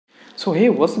So hey,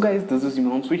 what's up guys, this is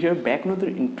Himanshu here, back another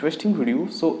interesting video.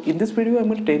 So in this video I'm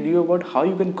going to tell you about how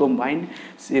you can combine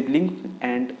Safelink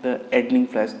and the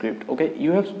Adslinkfly script. Okay,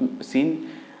 you have seen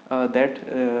that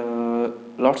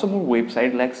lots of more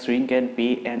websites like Shrink and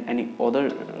Pay and any other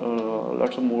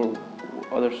lots of more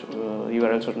other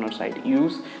URL shortener site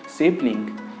use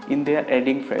Safelink in their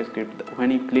Adslinkfly script.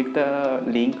 When you click the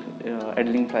link,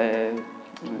 Adslinkfly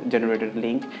generated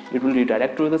link, it will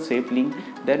redirect to the Safelink,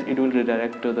 then it will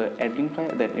redirect to the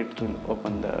Adslinkfly, then it will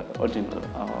open the original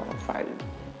file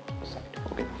site.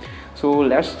 Okay, so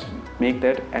let's make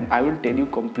that, and I will tell you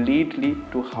completely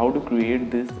to how to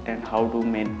create this and how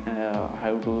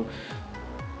to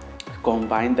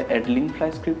combine the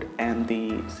Adslinkfly script and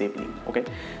the Safelink. Okay,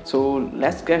 so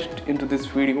let's get into this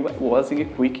video by watching a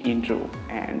quick intro.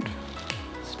 And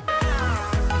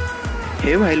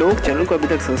हे भाई लोग, channel को अभी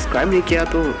तक subscribe नहीं किया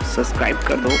तो subscribe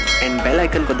कर दो एंड बेल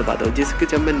आइकन को दबा दो, जिससे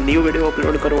जब मैं न्यू वीडियो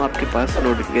अपलोड करूं आपके पास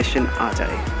नोटिफिकेशन आ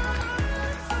जाए.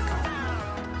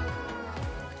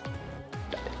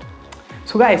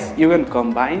 So guys, you can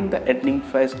combine the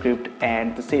Adslinkfly script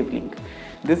and the Safelink.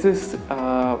 This is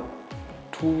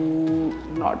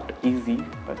not easy,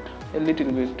 but a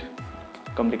little bit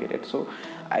complicated. So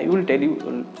I will tell you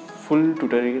a full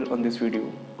tutorial on this video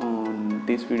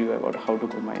about how to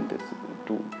combine this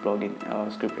two plugin,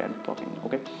 script and plugin.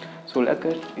 Okay, so let's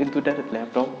get into that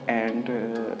laptop and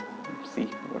see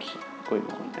what's going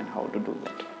on and how to do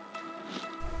that.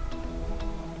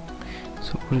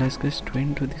 So let's get straight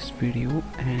into this video,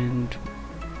 and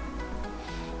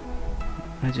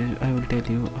I will tell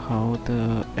you how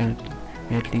the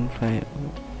Adslinkfly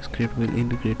script will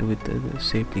integrate with the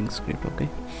Safelink script. Okay,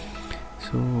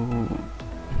 so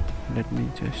let me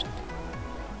just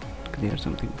clear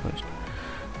something first.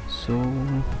 So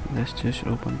let's just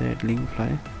open the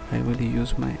Adslinkfly. I will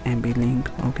use my MB-Link.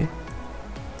 Okay,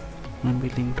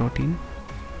 MB-Link.in.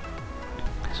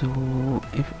 So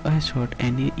if I short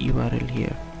any URL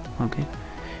here, okay,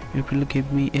 it will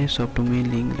give me a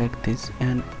subdomain link like this,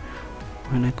 and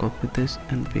when I copy this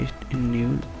and paste in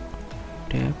new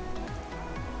tab,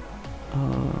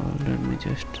 let me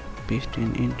just paste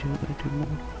in integrated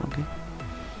mode. Okay,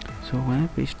 so when I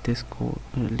paste this code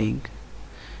link,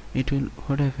 it will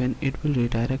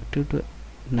redirect to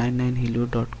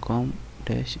 99helio.com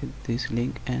dash this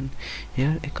link, and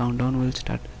here a countdown will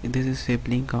start. This is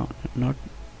Safelink count, not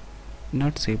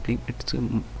Safelink, it's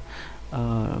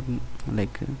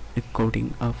like a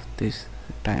coding of this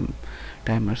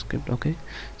timer script. Okay,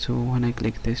 so when I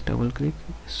click this, double click,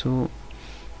 so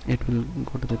it will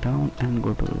go to the down and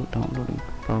go to downloading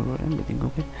power and everything.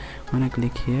 Okay, when I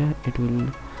click here, it will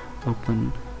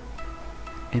open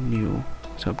a new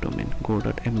subdomain,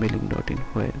 go.mblink.in,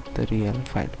 where the real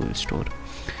file will store.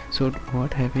 So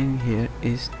what happening here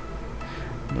is,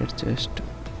 let's just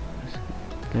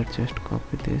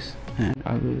copy this, and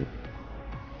I will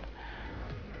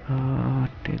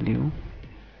tell you.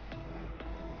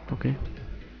 Okay,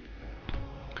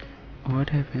 what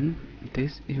happened,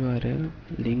 this URL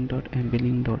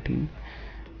link.mblink.in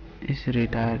is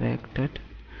redirected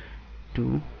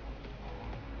to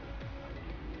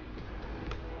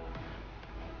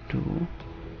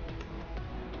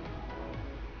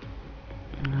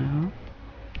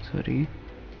sorry,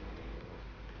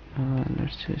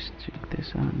 let's just check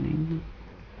this earning.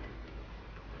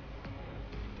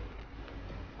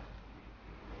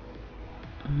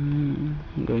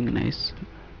 Going nice,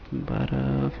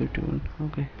 bara 51.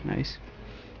 Okay, nice,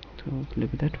 so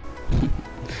leave that.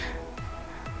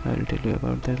 I will tell you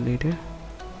about that later.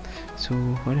 So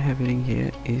what happening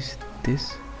here is,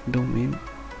 this domain,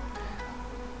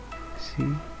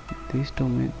 see, this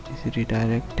domain is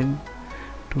redirecting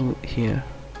to here,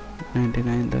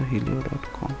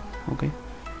 99thehelio.com. okay,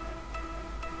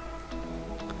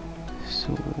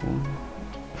 so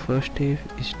first step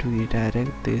is to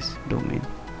redirect this domain.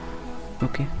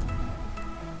 Okay,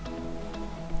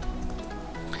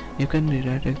 you can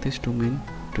redirect this domain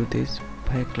to this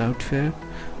by Cloudflare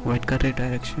white card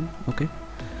redirection. Okay,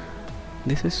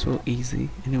 this is so easy,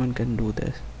 anyone can do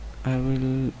this. I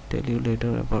will tell you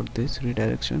later about this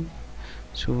redirection.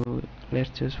 So let's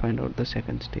just find out the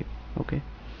second step. Okay,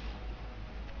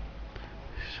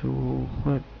 so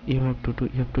what you have to do,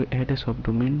 you have to add a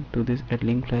subdomain to this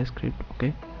Adslinkfly script.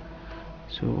 Okay,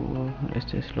 so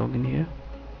let's just log in here.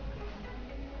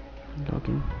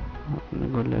 Login.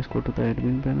 Let's go to the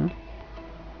admin panel,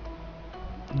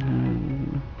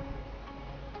 and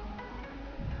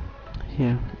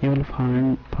here you will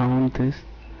found this,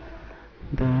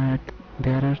 that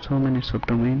there are so many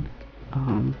subdomain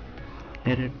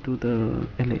added to the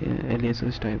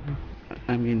aliases type.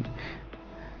 I mean,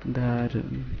 there are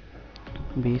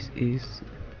base is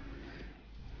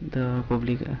the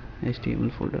public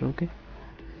HTML folder. Okay,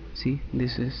 see,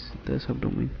 this is the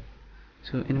subdomain,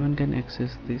 so anyone can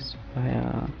access this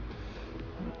via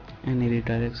any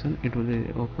redirection. It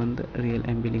will open the real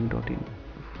mblink.in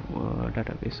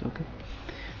database. Okay,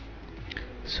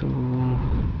 so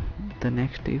the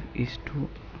next step is to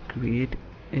create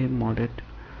a modded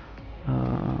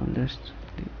let's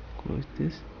close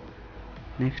this.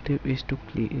 Next step is to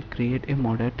create a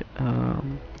modded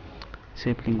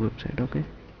Safelink website. Okay,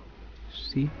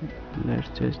 see, let's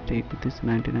just take this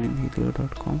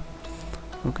 99helio.com.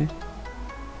 okay,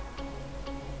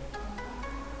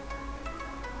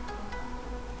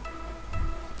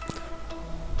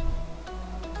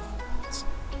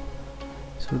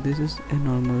 so this is a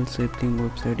normal Safelink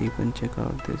website. You can check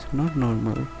out this. Not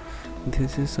normal,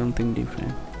 this is something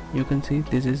different. You can see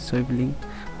this is Safelink,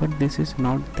 but this is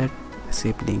not that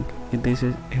Safelink. This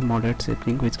is a modded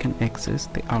Safelink which can access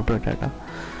the outer data.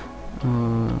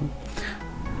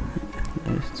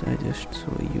 I just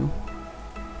show you.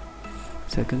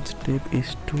 Second step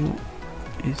is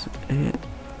a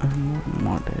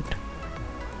modded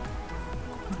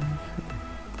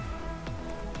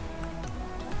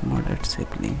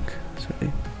Safelink.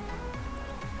 Sorry,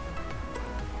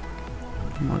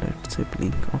 modded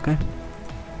Safelink. Okay,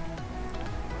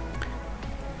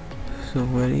 so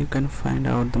where you can find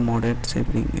out the modded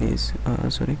Safelink is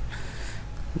sorry,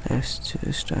 let's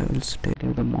just, I will tell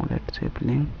you the modded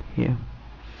Safelink here.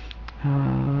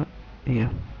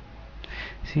 Here,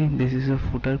 see, this is a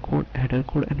footer code, header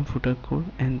code and footer code,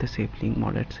 and the Safelink,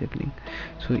 modded Safelink.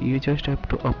 So you just have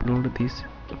to upload this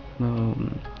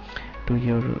to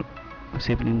your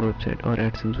Safelink website or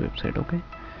AdSense website. Okay,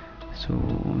 so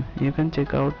you can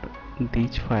check out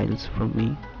these files from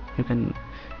me. You can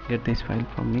get this file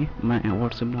from me, my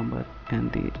WhatsApp number,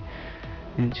 and the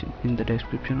in the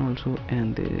description also,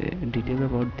 and the detail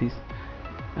about this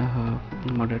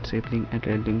modded Safelink and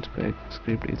Adslinkfly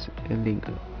script is a link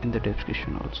in the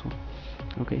description also.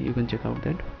 Okay, you can check out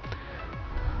that.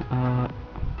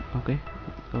 Okay,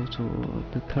 also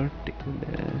the third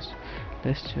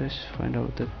let's just find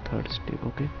out the third step.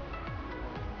 Okay,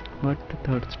 what the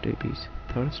third step is?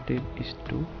 Third step is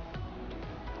to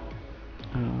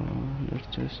let's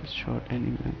just short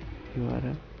any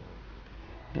URL.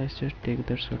 Let's just take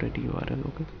the sorted URL.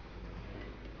 Okay,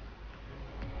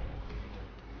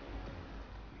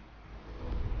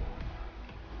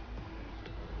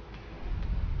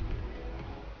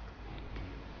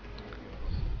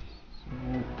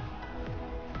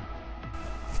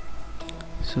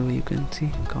 so you can see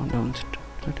countdown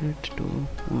started to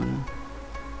 1.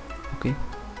 Okay,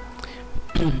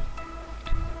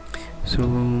 so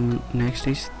next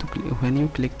is to when you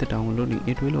click the downloading,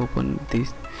 it will open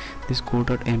this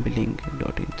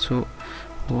go.mblink.in. so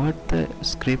what the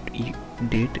script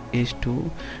did is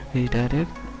to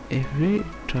redirect every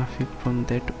traffic from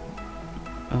that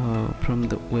from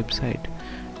the website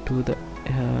to the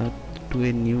to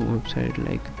a new website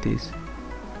like this,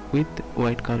 with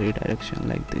white car redirection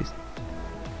like this.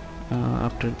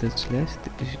 After the slash,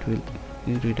 it will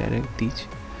redirect this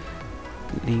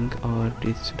link or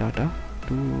this data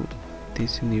to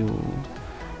this new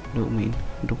domain.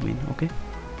 Okay,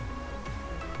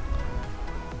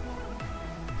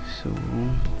 so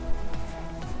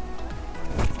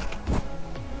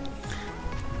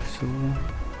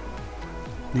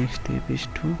next step is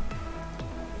to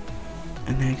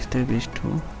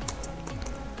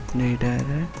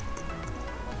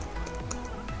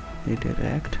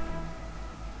redirect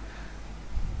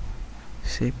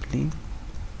Safelink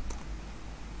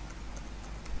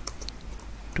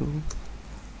to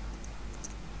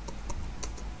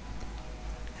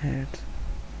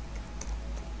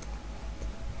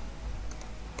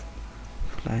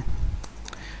Adslinkfly.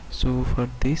 So for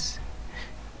this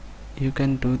you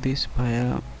can do this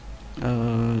via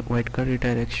white card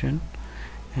redirection,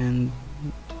 and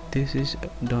this is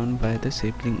done by the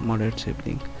Safelink, modded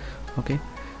Safelink. Okay,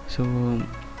 so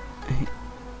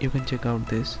you can check out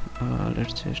this.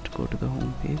 Let's just go to the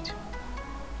home page.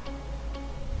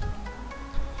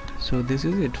 So this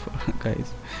is it for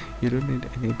guys. You don't need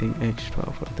anything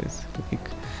extra for this. Like,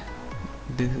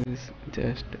 this is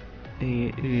just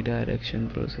a redirection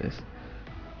process.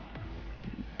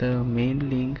 The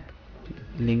main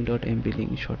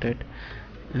link.mblink shorted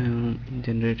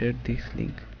generated this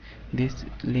link. This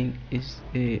link is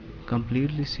a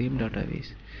completely same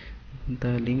database.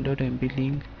 The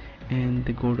link.mblink and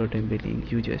the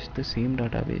go.mblink uses the same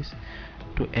database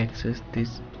to access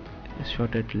this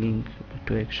shorted link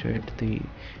to extract the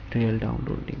real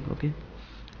download link. Okay,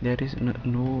 there is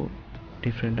no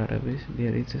different database,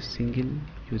 there is a single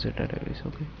user database.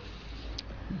 Okay,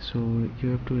 so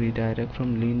you have to redirect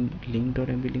from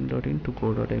link.mblink.in to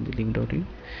go.mblink.in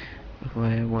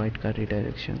via wildcard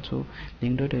redirection. So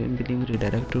link.mblink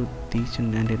redirect to this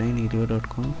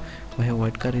 99area.com via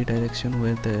wildcard redirection,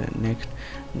 where the next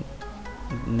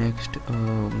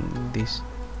this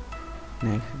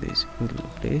will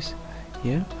place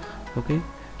here. Okay,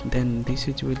 then this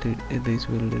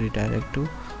will redirect to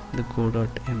the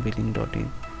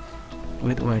go.mblink.in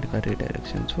with wildcard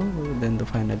redirection. So then the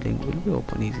final link will be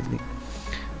open easily.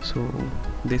 So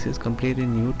this is completely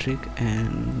new trick,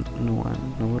 and no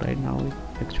one know right now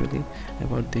actually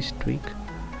about this trick.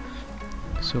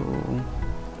 So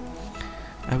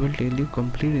I will tell you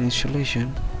complete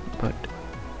installation, but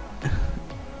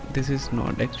this is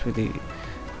not actually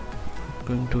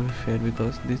going to be fair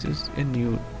because this is a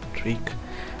new trick.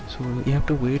 So you have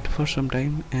to wait for some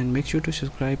time, and make sure to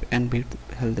subscribe and hit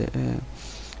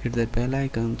that bell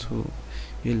icon, so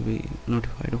you'll be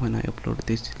notified when I upload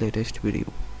this latest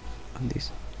video on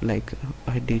this, like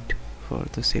I did for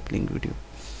the Safelink video,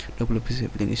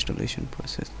 Wp-Safelink installation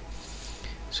process.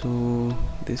 So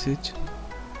this is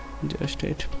just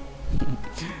it.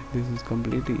 This is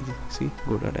completely easy. See,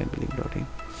 go.mblink.in.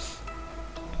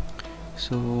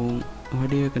 So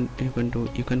what you can do,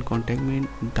 you can contact me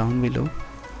down below.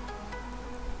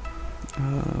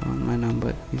 My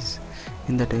number is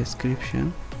in the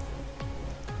description,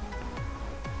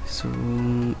 so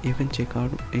you can check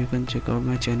out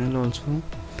my channel also,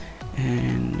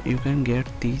 and you can get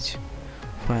these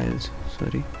files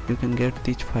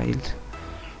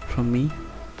from me,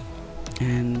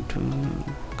 and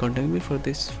contact me for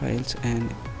these files. And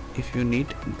if you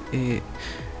need a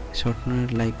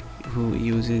shortener like who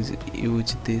uses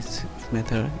this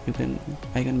method,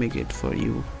 I can make it for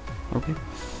you. Okay,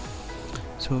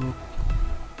 so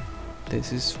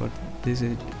this is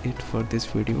it for this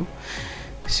video.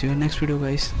 See you next video,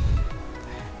 guys,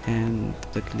 and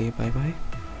bye bye.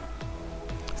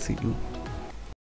 See you.